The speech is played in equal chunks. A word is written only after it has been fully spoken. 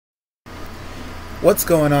What's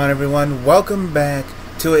going on, everyone? Welcome back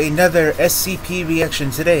to another SCP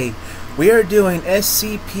reaction. Today we are doing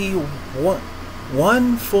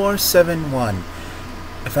SCP-1471.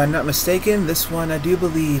 If I'm not mistaken, this one I do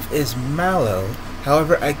believe is MalO.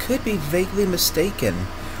 However, I could be vaguely mistaken.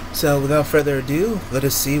 So without further ado, let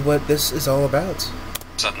us see what this is all about.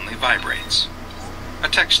 Suddenly vibrates. A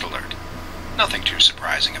text alert. Nothing too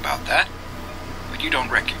surprising about that. But you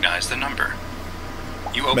don't recognize the number.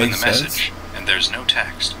 You open the message, and there's no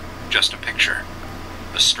text, just a picture.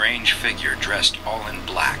 A strange figure dressed all in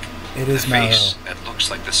black. It is MalO. A face MalO. that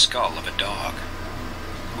looks like the skull of a dog.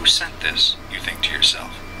 Who sent this, you think to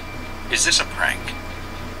yourself? Is this a prank?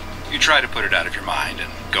 You try to put it out of your mind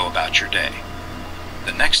and go about your day.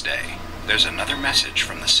 The next day, there's another message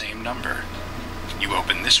from the same number. You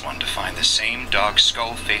open this one to find the same dog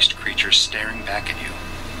skull-faced creature staring back at you.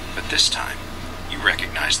 But this time, you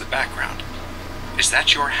recognize the background. Is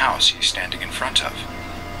that your house he's standing in front of?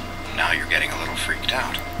 Now you're getting a little freaked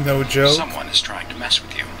out. No joke. Someone is trying to mess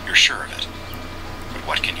with you, you're sure of it. But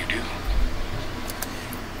what can you do?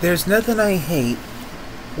 There's nothing I hate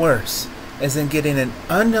worse as in getting an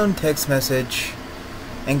unknown text message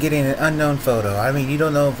and getting an unknown photo. I mean, you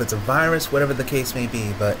don't know if it's a virus, whatever the case may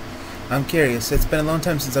be, but I'm curious. It's been a long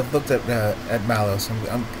time since I've looked at MalO, so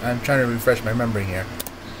I'm trying to refresh my memory here.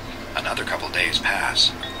 Another couple days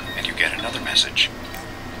pass, and you get another message.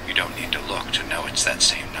 You don't need to look to know it's that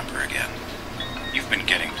same number again. You've been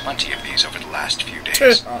getting plenty of these over the last few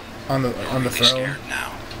days. on the really phone. Scared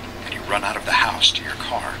now, and you run out of the house to your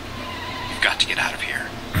car. You've got to get out of here.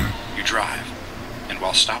 You drive, and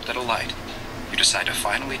while stopped at a light, you decide to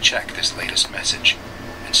finally check this latest message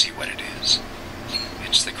and see what it is.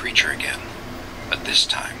 It's the creature again, but this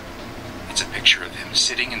time, it's a picture of him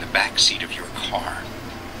sitting in the back seat of your car.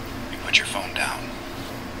 You put your phone down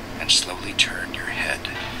and slowly turn your head.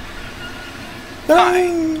 Hi,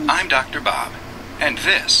 I'm Dr. Bob, and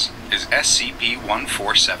this is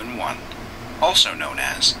SCP-1471, also known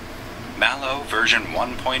as MalO version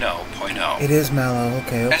 1.0.0. It is MalO,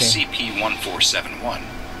 okay. SCP-1471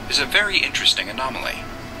 is a very interesting anomaly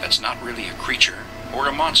that's not really a creature, or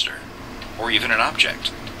a monster, or even an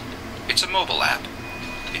object. It's a mobile app.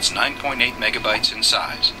 It's 9.8 megabytes in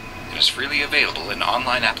size. It is freely available in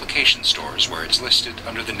online application stores where it's listed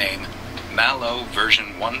under the name MalO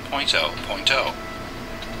version 1.0.0.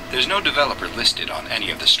 There's no developer listed on any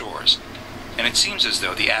of the stores, and it seems as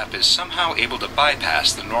though the app is somehow able to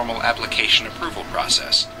bypass the normal application approval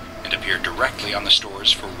process and appear directly on the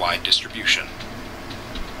stores for wide distribution.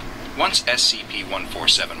 Once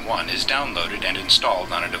SCP-1471 is downloaded and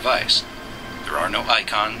installed on a device, there are no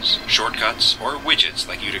icons, shortcuts, or widgets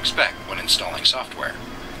like you'd expect when installing software.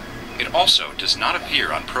 It also does not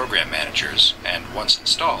appear on program managers, and once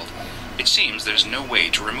installed, it seems there's no way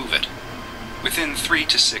to remove it. Within 3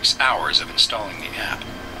 to 6 hours of installing the app,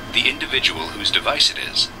 the individual whose device it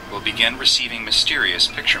is will begin receiving mysterious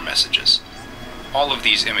picture messages. All of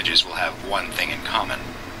these images will have one thing in common.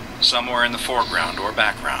 Somewhere in the foreground or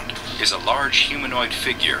background is a large humanoid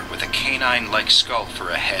figure with a canine-like skull for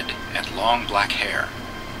a head and long black hair.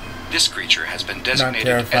 This creature has been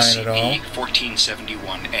designated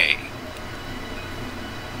SCP-1471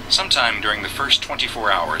 Sometime during the first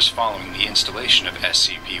 24 hours following the installation of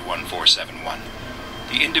SCP-1471,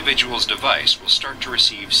 the individual's device will start to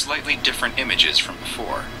receive slightly different images from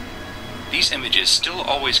before. These images still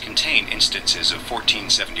always contain instances of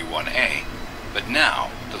 1471-A, but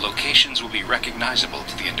now the locations will be recognizable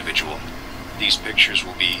to the individual. These pictures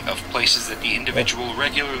will be of places that the individual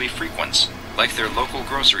regularly frequents, like their local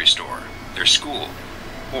grocery store, their school,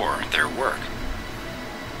 or their work.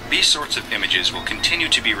 These sorts of images will continue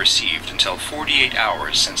to be received until 48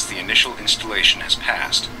 hours since the initial installation has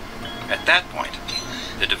passed. At that point,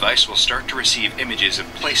 the device will start to receive images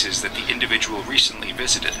of places that the individual recently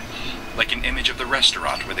visited, like an image of the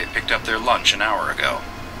restaurant where they picked up their lunch an hour ago.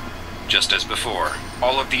 Just as before,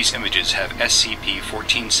 all of these images have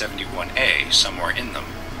SCP-1471-A somewhere in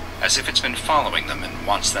them, as if it's been following them and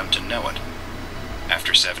wants them to know it.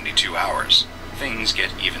 After 72 hours, things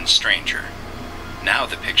get even stranger. Now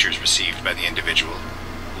the pictures received by the individual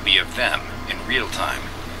will be of them in real time.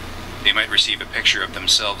 They might receive a picture of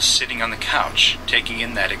themselves sitting on the couch, taking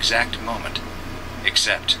in that exact moment,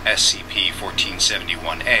 except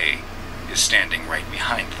SCP-1471-A is standing right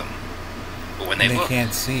behind them. But when they look,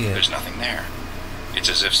 can't see it. There's nothing there. It's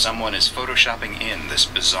as if someone is photoshopping in this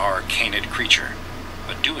bizarre canid creature,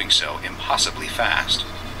 but doing so impossibly fast.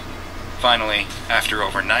 Finally, after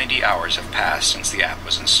over 90 hours have passed since the app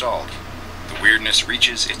was installed, the weirdness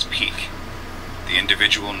reaches its peak. The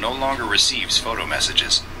individual no longer receives photo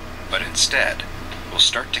messages, but instead will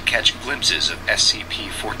start to catch glimpses of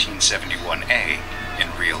SCP-1471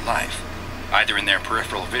 in real life, either in their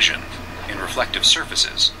peripheral vision, in reflective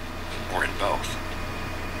surfaces, or in both.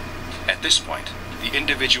 At this point, the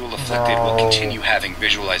individual afflicted will continue having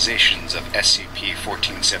visualizations of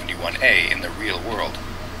SCP-1471 in the real world,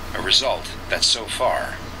 a result that so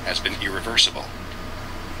far has been irreversible.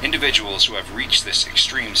 Individuals who have reached this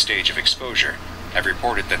extreme stage of exposure have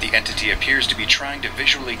reported that the entity appears to be trying to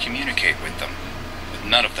visually communicate with them, but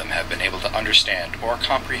none of them have been able to understand or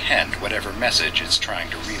comprehend whatever message it's trying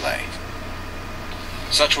to relay.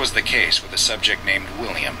 Such was the case with a subject named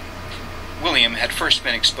William. William had first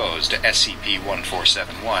been exposed to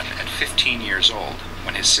SCP-1471 at 15 years old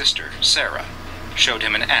when his sister, Sarah, showed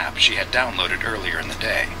him an app she had downloaded earlier in the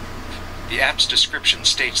day. The app's description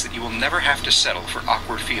states that you will never have to settle for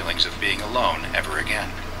awkward feelings of being alone ever again.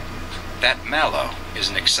 That MalO is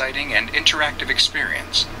an exciting and interactive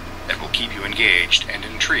experience that will keep you engaged and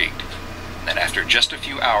intrigued, and after just a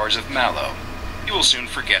few hours of MalO, you will soon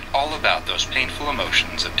forget all about those painful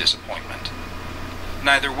emotions of disappointment.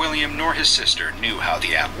 Neither William nor his sister knew how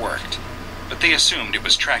the app worked, but they assumed it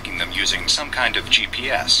was tracking them using some kind of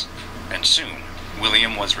GPS, and soon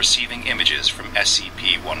William was receiving images from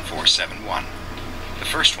SCP-1471. The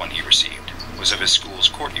first one he received was of his school's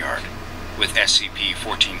courtyard, with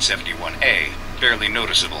SCP-1471 barely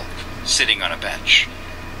noticeable, sitting on a bench.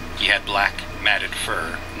 He had black, matted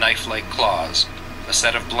fur, knife-like claws, a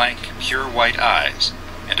set of blank, pure white eyes,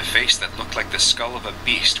 and a face that looked like the skull of a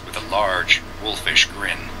beast with a large, wolfish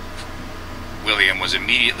grin. William was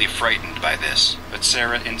immediately frightened by this, but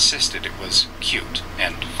Sarah insisted it was cute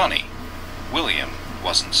and funny. William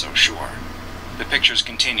wasn't so sure. The pictures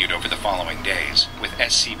continued over the following days, with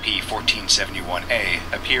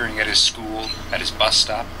SCP-1471 appearing at his school, at his bus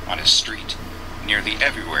stop, on his street, nearly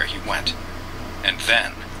everywhere he went. And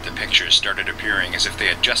then, the pictures started appearing as if they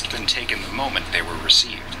had just been taken the moment they were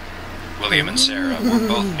received. William and Sarah were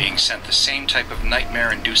both being sent the same type of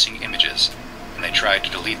nightmare-inducing images, and they tried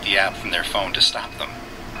to delete the app from their phone to stop them,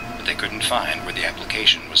 but they couldn't find where the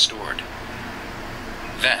application was stored.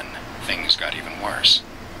 Then, things got even worse.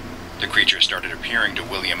 The creature started appearing to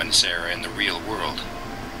William and Sarah in the real world.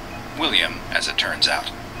 William, as it turns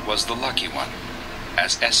out, was the lucky one,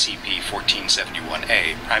 as SCP-1471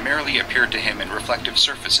 primarily appeared to him in reflective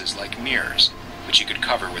surfaces like mirrors, which he could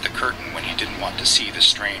cover with a curtain when he didn't want to see the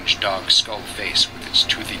strange dog skull face with its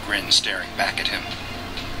toothy grin staring back at him.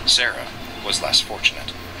 Sarah was less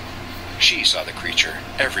fortunate. She saw the creature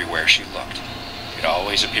everywhere she looked, it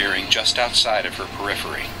always appearing just outside of her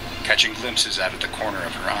periphery, catching glimpses out of the corner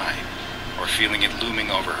of her eye, or feeling it looming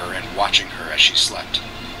over her and watching her as she slept.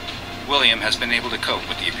 William has been able to cope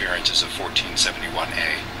with the appearances of 1471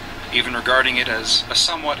 even regarding it as a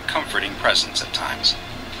somewhat comforting presence at times.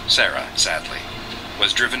 Sarah, sadly,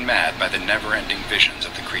 was driven mad by the never-ending visions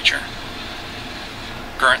of the creature.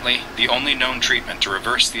 Currently, the only known treatment to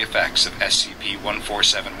reverse the effects of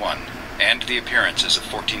SCP-1471 and the appearances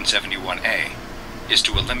of 1471 is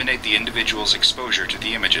to eliminate the individual's exposure to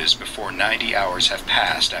the images before 90 hours have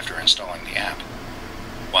passed after installing the app.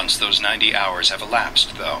 Once those 90 hours have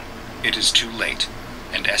elapsed, though, it is too late,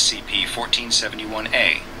 and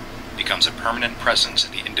SCP-1471 becomes a permanent presence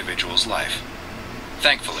in the individual's life.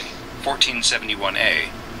 Thankfully, 1471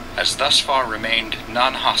 has thus far remained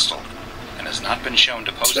non-hostile and has not been shown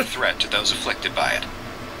to pose a threat to those afflicted by it,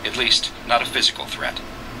 at least not a physical threat.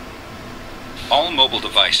 All mobile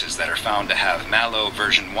devices that are found to have MalO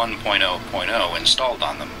version 1.0.0 installed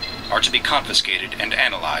on them are to be confiscated and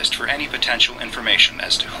analyzed for any potential information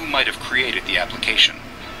as to who might have created the application,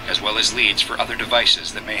 as well as leads for other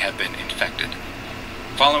devices that may have been infected.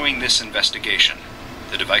 Following this investigation,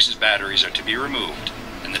 the device's batteries are to be removed,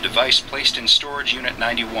 and the device placed in Storage Unit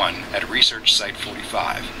 91 at Research Site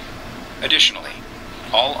 45. Additionally,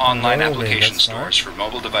 all online application stores for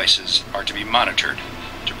mobile devices are to be monitored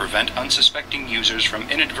to prevent unsuspecting users from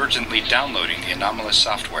inadvertently downloading the anomalous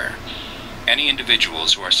software. Any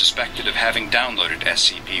individuals who are suspected of having downloaded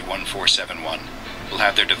SCP-1471 will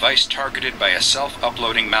have their device targeted by a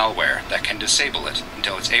self-uploading malware that can disable it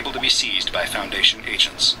until it's able to be seized by Foundation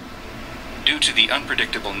agents. Due to the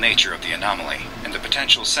unpredictable nature of the anomaly and the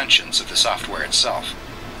potential sentience of the software itself,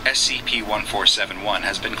 SCP-1471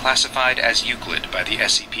 has been classified as Euclid by the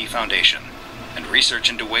SCP Foundation, and research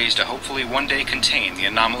into ways to hopefully one day contain the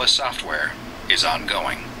anomalous software is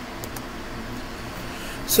ongoing.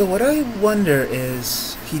 So what I wonder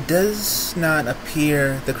is, he does not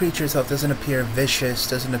appear, the creature itself doesn't appear vicious,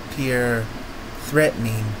 doesn't appear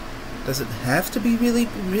threatening. Does it have to be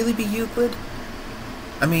really be Euclid?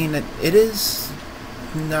 I mean, it is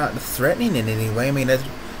not threatening in any way. I mean,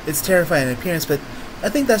 it's terrifying in appearance, but I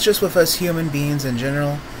think that's just with us human beings in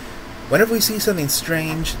general. Whenever we see something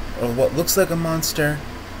strange or what looks like a monster,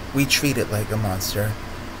 we treat it like a monster.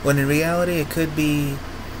 When in reality it could be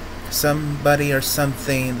somebody or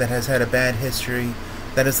something that has had a bad history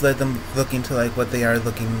that has led them looking to like what they are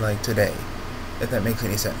looking like today. If that makes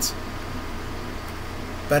any sense.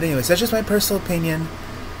 But anyways, that's just my personal opinion.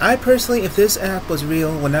 I personally, if this app was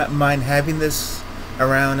real, would not mind having this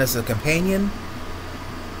around as a companion.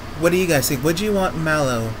 What do you guys think? Would you want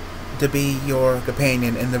MalO to be your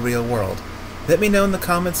companion in the real world? Let me know in the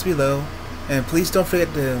comments below. And please don't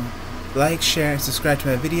forget to like, share, and subscribe to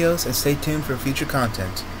my videos, and stay tuned for future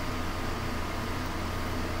content.